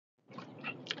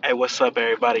Hey, what's up,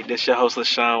 everybody? This your host,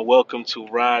 LaSean. Welcome to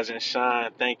Rise and Shine.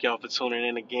 Thank y'all for tuning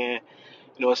in again.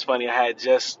 You know, it's funny. I had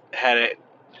just had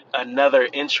another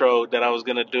intro that I was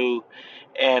gonna do,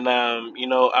 and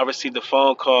I received a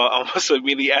phone call almost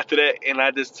immediately after that, and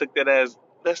I just took that as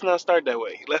let's not start that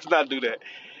way. Let's not do that.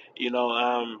 You know,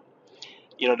 um,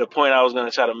 the point I was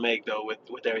gonna try to make though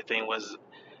with everything was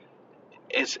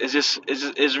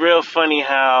it's real funny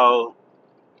how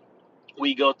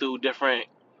we go through different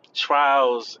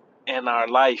trials in our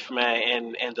life,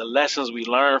 man, and the lessons we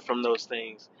learn from those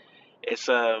things. It's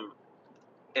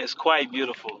it's quite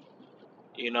beautiful,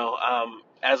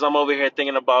 as I'm over here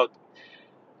thinking about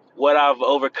what I've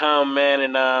overcome, man,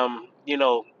 and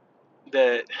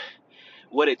the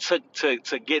what it took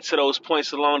to get to those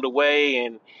points along the way,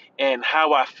 and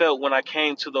how I felt when I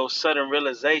came to those sudden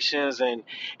realizations, and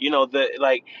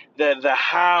the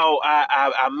how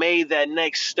I made that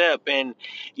next step, and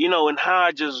and how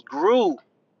I just grew,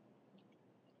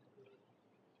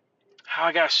 how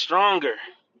I got stronger,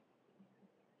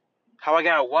 how I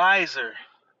got wiser.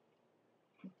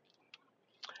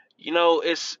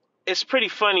 It's pretty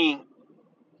funny,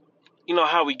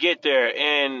 how we get there.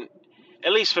 And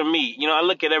at least for me, I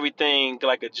look at everything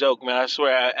like a joke, man. I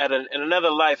swear, in another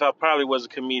life, I probably was a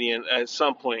comedian at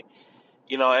some point.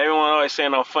 Everyone always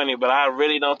saying I'm funny, but I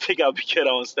really don't think I'll be good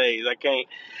on stage. I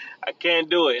can't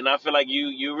do it. And I feel like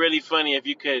you're really funny if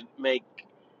you could make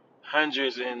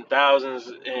hundreds and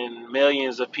thousands and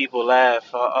millions of people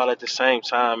laugh all at the same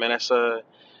time, and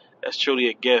that's truly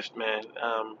a gift, man.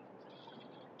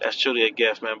 That's truly a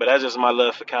gift, man. But that's just my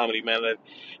love for comedy, man. Like,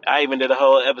 I even did a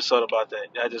whole episode about that.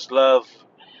 I just love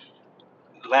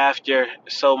laughter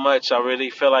so much. I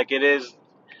really feel like it is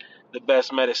the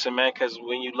best medicine, man. Because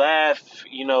when you laugh,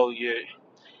 I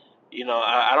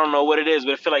don't know what it is,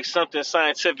 but I feel like something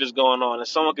scientific is going on, and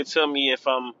someone could tell me if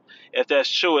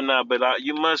that's true or not. But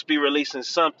you must be releasing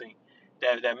something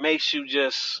that makes you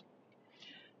just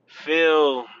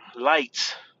feel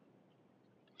light.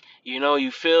 You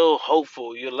feel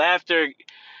hopeful. Your laughter,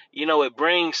 it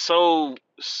brings so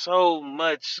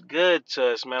much good to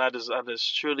us, man. I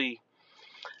just truly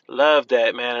love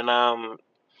that, man. And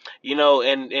you know,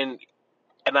 and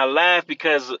I laugh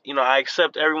because I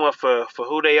accept everyone for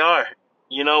who they are,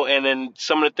 and then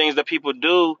some of the things that people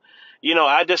do,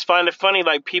 I just find it funny.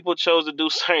 Like, people chose to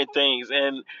do certain things,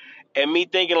 and me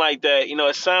thinking like that,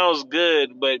 it sounds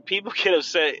good, but people get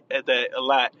upset at that a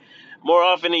lot more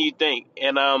often than you think.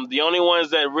 And the only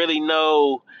ones that really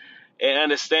know and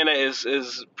understand that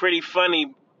is pretty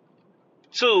funny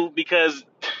too, because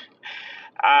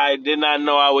I did not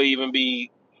know I would even be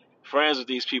friends with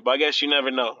these people. I guess you never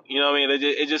know. You know what I mean?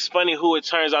 It's just funny who it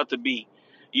turns out to be.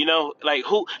 Like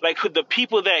who the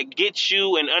people that get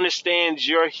you and understand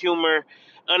your humor,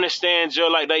 understand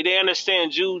your, like they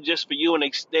understand you just for you, and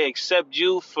they accept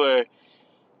you for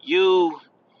you.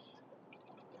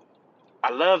 I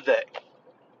love that.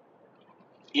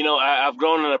 I've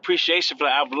grown an appreciation for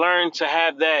that. I've learned to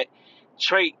have that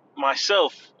trait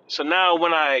myself. So now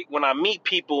when I meet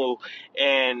people,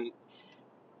 and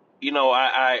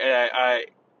I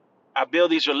build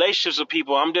these relationships with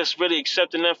people, I'm just really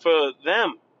accepting them for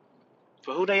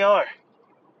who they are,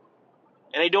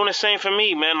 and they doing the same for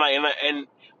me, man. Like, and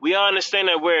we all understand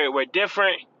that we're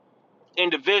different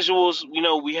individuals.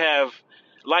 We have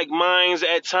like minds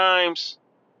at times.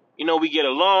 We get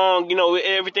along.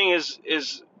 Everything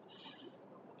is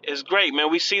great, man.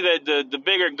 We see that the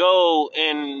bigger goal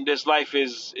in this life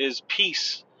is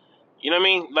peace. You know what I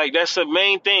mean? Like, that's the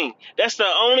main thing. That's the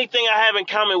only thing I have in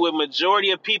common with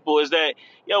majority of people, is that,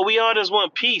 we all just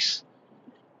want peace.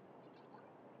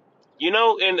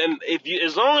 And if you,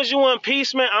 as long as you want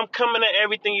peace, man, I'm coming at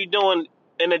everything you're doing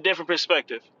in a different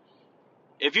perspective.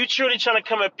 If you truly trying to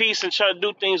come at peace and try to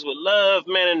do things with love,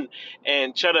 man,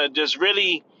 and try to just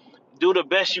really do the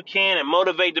best you can and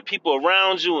motivate the people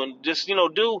around you, and just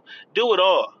do it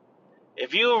all.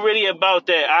 If you're really about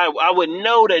that, I would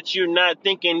know that you're not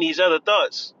thinking these other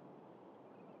thoughts.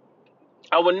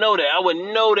 I would know that. I would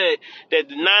know that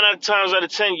 9 out of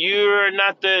 10, you're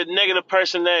not the negative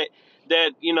person that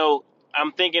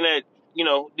I'm thinking that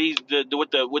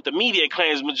what the media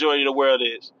claims majority of the world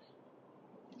is.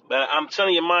 But I'm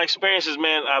telling you, my experiences,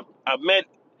 man. I've met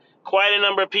quite a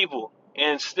number of people,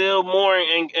 and still more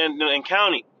in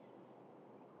county,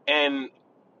 and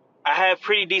I have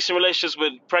pretty decent relationships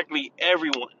with practically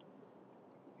everyone.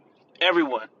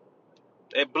 Everyone.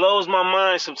 It blows my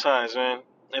mind sometimes, man.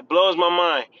 It blows my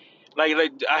mind. Like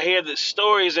I hear the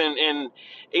stories, and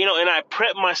I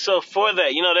prep myself for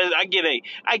that.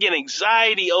 I get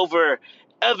anxiety over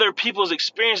other people's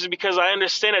experiences, because I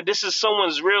understand that this is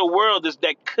someone's real world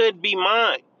that could be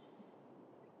mine.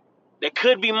 that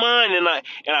could be mine, and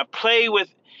I play with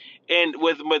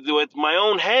my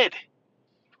own head,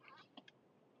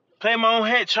 playing my own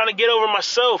head, trying to get over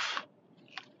myself.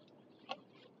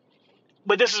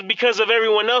 But this is because of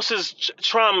everyone else's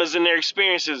traumas and their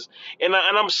experiences, and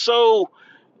I'm so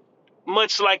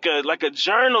much like a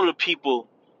journal to people,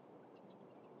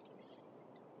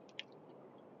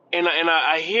 and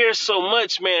I hear so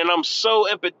much, man, and I'm so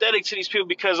empathetic to these people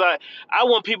because I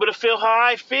want people to feel how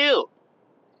I feel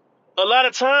a lot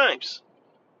of times.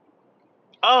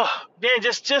 Oh man,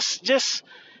 just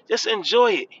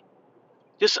enjoy it.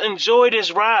 Just enjoy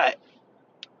this ride.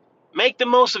 Make the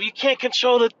most of it. You can't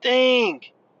control a thing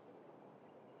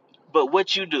but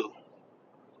what you do.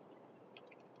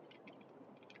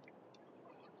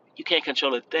 You can't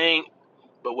control a thing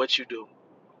but what you do.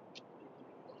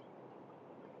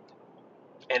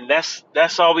 And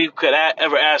that's all we could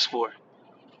ever ask for.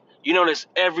 You notice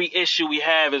every issue we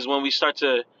have is when we start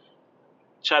to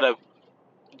try to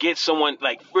get someone,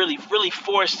 like really, really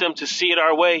force them to see it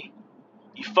our way.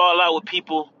 You fall out with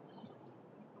people.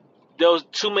 There's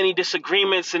too many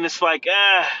disagreements, and it's like,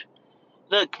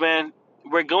 look, man,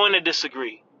 we're going to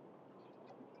disagree.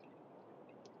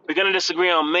 We're going to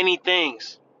disagree on many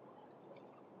things.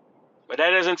 But that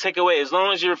doesn't take away. As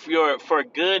long as you're for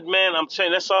good, man, I'm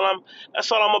saying that's all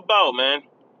I'm about, man.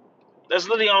 That's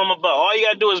literally all I'm about. All you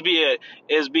gotta do is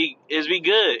be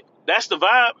good. That's the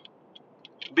vibe.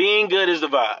 Being good is the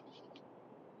vibe.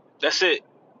 That's it.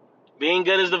 Being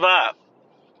good is the vibe.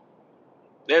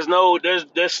 That's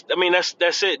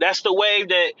it. That's the wave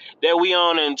that we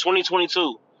on in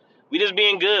 2022. We just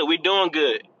being good. We doing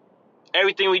good.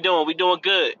 Everything we doing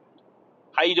good.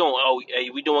 How you doing? Oh, hey,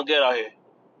 we doing good out here.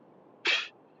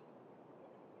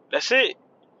 That's it.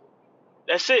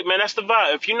 That's it, man. That's the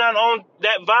vibe. If you're not on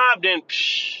that vibe, then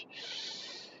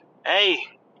hey,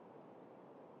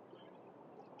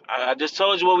 I just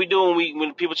told you what we do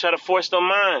when people try to force their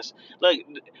minds. Look,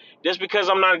 just because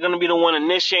I'm not gonna be the one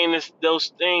initiating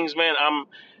those things, man.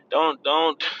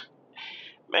 Don't,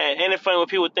 man. Ain't it funny when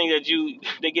people think that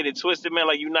they get it twisted, man?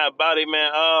 Like you not about it, man.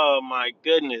 Oh my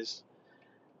goodness.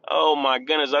 Oh my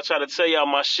goodness. I try to tell y'all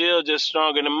my shield just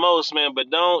stronger than most, man. But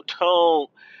don't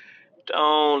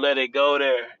let it go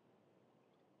there,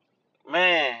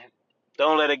 man.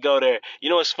 Don't let it go there. You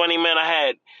know what's funny, man?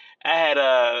 I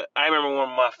remember when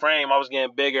my frame, I was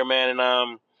getting bigger, man,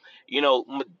 and you know,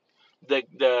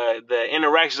 the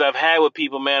interactions I've had with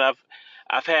people, man,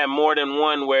 I've had more than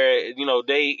one where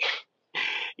they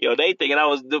they thinking I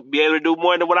was be able to do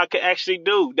more than what I could actually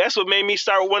do. That's what made me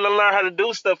start wanting to learn how to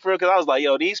do stuff for real, because I was like,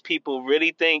 these people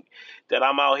really think that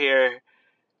I'm out here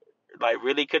like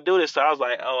really could do this. So I was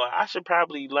like, oh, I should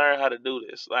probably learn how to do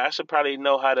this. Like I should probably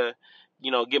know how to,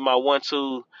 get my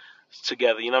 1-2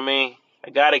 together. You know what I mean? I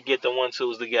gotta get the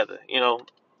 1-2s together.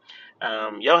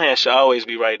 Your hands should always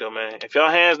be right though, man. If your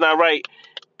hands not right,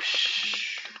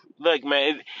 look,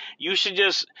 man, you should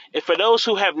just. If for those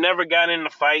who have never gotten in a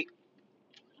fight,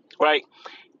 right,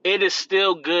 it is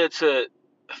still good to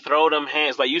throw them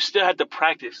hands. Like you still have to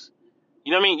practice.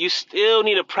 You know what I mean? You still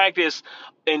need to practice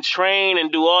and train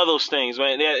and do all those things,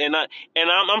 man.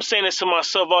 I'm saying this to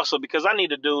myself also because I need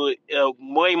to do it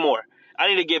way more. I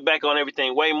need to get back on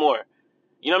everything way more.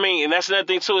 You know what I mean? And that's another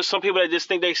thing too. Is some people that just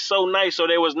think they so nice or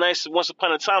they was nice once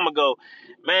upon a time ago.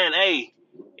 Man, hey,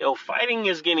 fighting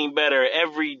is getting better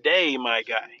every day, my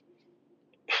guy.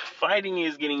 Fighting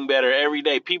is getting better every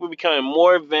day. People becoming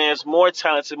more advanced, more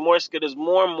talented, more skilled,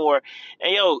 more and more.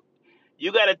 And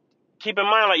you gotta keep in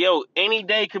mind, like, any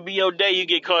day could be your day you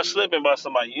get caught slipping by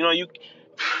somebody.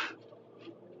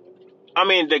 I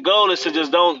mean, the goal is to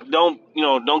just don't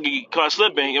get caught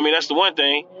slipping. I mean, that's the one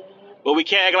thing. But we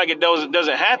can't act like it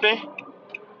doesn't happen.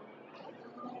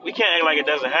 We can't act like it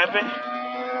doesn't happen.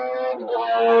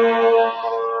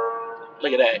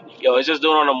 Look at that. It's just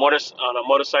doing on a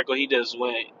motorcycle. He just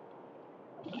went.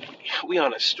 We on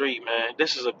the street, man.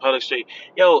 This is a public street.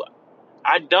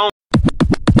 I don't.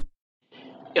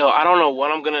 I don't know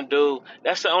what I'm gonna do.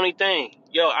 That's the only thing.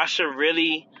 I should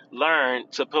really learn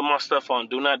to put my stuff on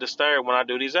Do Not Disturb when I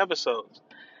do these episodes.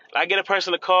 I get a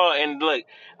person to call and look,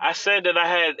 I said that I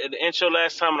had the intro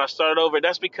last time and I started over.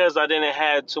 That's because I didn't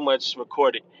have too much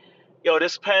recorded.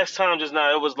 This past time just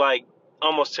now, it was like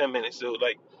almost 10 minutes, dude.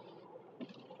 Like,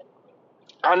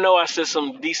 I know I said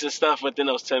some decent stuff within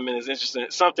those 10 minutes.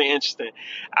 Something interesting.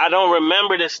 I don't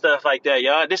remember this stuff like that,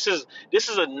 y'all. This is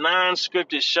a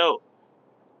non-scripted show.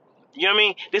 You know what I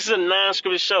mean? This is a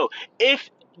non-scripted show. If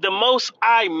the most,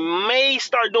 I may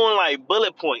start doing like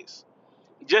bullet points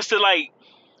just to like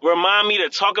remind me to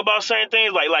talk about certain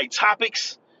things, like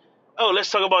topics. Oh, let's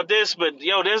talk about this. But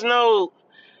there's no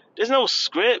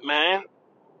script, man.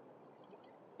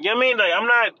 You know what I mean? Like,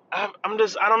 I'm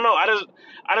just, I don't know. I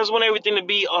just want everything to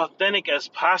be authentic as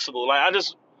possible. Like,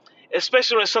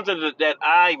 especially when it's something that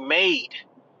I made.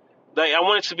 Like, I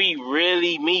want it to be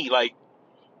really me. Like,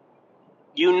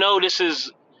 this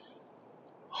is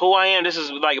who I am. This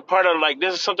is like a part of, like,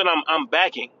 this is something I'm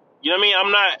backing. You know what I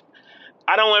mean?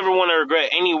 I don't ever want to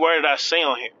regret any word that I say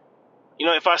on here.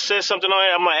 If I said something on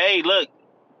here, I'm like, hey, look,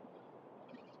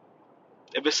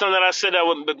 if it's something that I said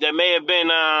that may have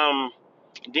been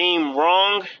deemed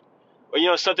wrong,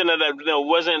 or something that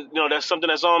wasn't, that's something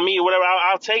that's on me or whatever,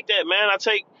 I'll take that, man. I'll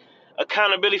take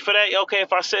accountability for that. Okay,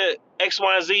 if I said X,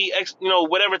 Y, and Z,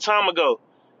 whatever time ago,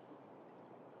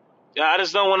 I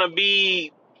just don't want to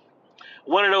be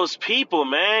one of those people,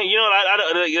 man.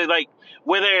 I like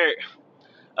where they're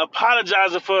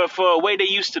apologizing for a way they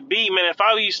used to be, man. If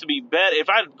I used to be better, if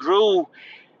I grew,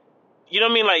 you know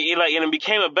what I mean, like and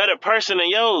became a better person,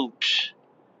 and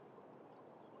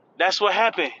that's what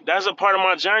happened. That's a part of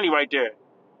my journey right there.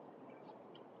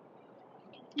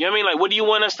 You know what I mean? Like, what do you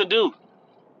want us to do?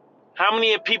 How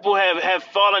many people have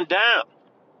fallen down?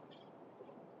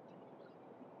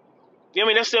 You know what I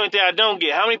mean? That's the only thing I don't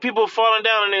get. How many people have fallen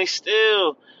down and they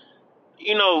still,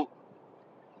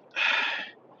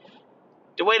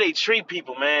 the way they treat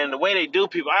people, man, the way they do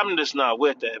people, I'm just not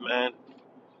with that, man.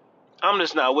 I'm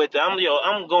just not with that.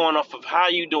 I'm going off of how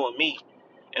you doing me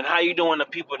and how you doing the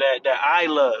people that I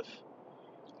love.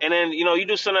 And then, you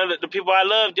do something that the people I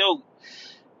love,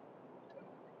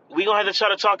 we gonna have to try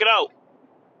to talk it out.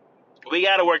 We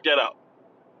gotta work that out.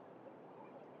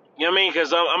 You know what I mean?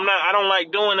 Because I don't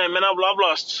like doing that, man. I've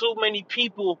lost too many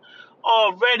people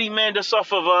already, man. Just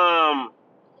off of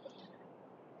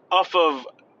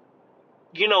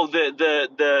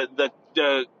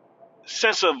the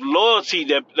sense of loyalty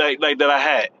that that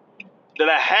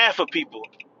I have for people.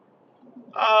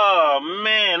 Oh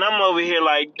man, I'm over here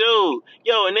like, dude,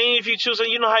 and then if you choose, how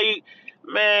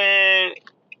man,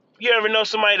 you ever know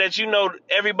somebody that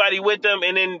everybody with them,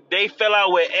 and then they fell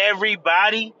out with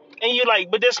everybody, and you're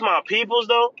like, but this my peoples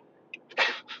though.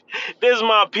 This is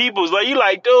my peoples. Like, you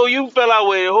like, dude, you fell out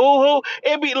with who?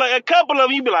 It'd be like a couple of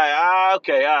them. You be like,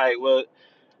 okay, all right, well,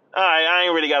 all right, I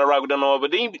ain't really got to rock with them no more.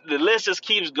 But then the list just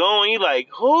keeps going. You like,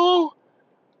 who?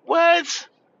 What?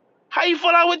 How you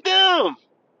fall out with them?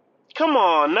 Come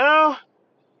on now.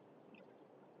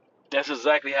 That's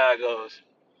exactly how it goes.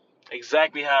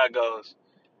 Exactly how it goes.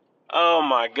 Oh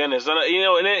my goodness. And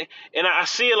I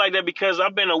see it like that because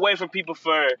I've been away from people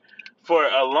for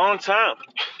a long time.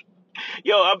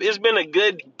 It's been a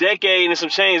good decade and some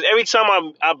change. Every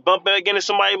time I bump back into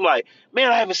somebody, I'm like, man,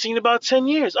 I haven't seen about 10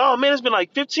 years. Oh man, it's been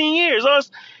like 15 years.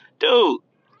 Dude,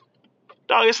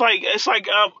 dog, it's like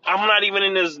I'm not even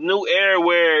in this new era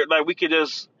where like we could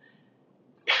just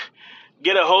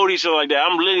get a hold of each other like that.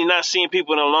 I'm literally not seeing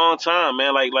people in a long time,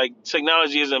 man. Like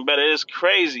technology isn't better. It's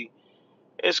crazy.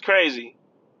 It's crazy.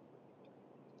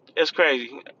 It's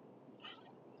crazy. I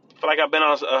feel like I've been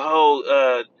on a whole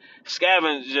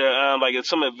scavenger, like it's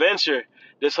some adventure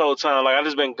this whole time. Like I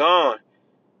just been gone.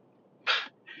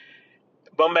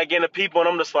 Bump back into people and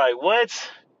I'm just like,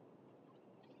 what?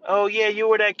 Oh yeah, you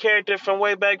were that character from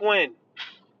way back when.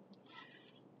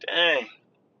 Dang.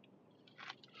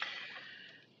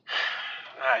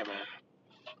 Alright, man.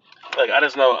 Look, I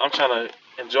just know I'm trying to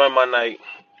enjoy my night.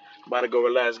 About to go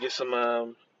relax, get some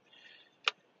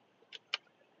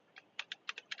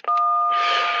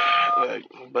look,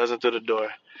 buzzing through the door.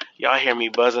 Y'all hear me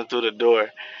buzzing through the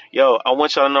door. Yo, I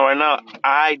want y'all to know right now,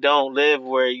 I don't live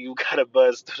where you gotta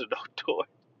buzz through the door.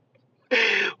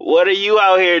 What are you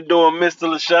out here doing, Mr.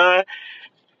 LaSean?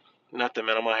 Nothing,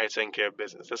 man. I'm out here taking care of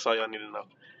business. That's all y'all need to know.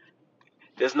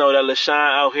 Just know that LaSean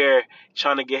out here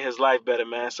trying to get his life better,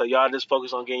 man. So y'all just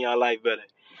focus on getting y'all life better.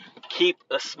 Keep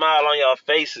a smile on y'all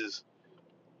faces.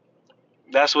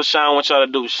 That's what Sean wants y'all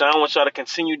to do. Sean wants y'all to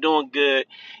continue doing good.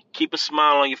 Keep a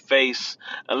smile on your face.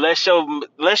 Unless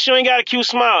you ain't got a cute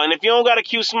smile. And if you don't got a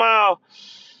cute smile,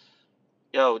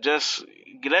 just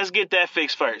let's get that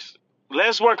fixed first.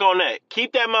 Let's work on that.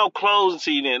 Keep that mouth closed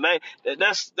until you then.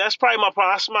 That's probably my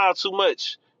problem. I smile too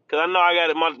much. Because I know I got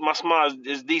it. My smile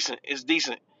is decent. It's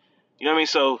decent. You know what I mean?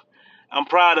 So I'm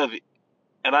proud of it.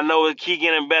 And I know it keep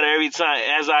getting better every time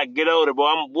as I get older.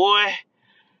 Boy,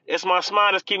 it's my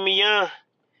smile that's keeping me young.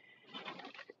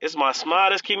 It's my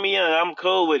smile that's keeping me young. I'm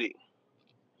cool with it.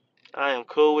 I am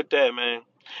cool with that, man.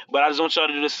 But I just want y'all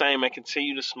to do the same, man.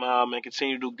 Continue to smile, man.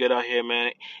 Continue to do good out here,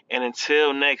 man. And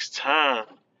until next time,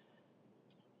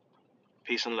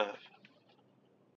 peace and love.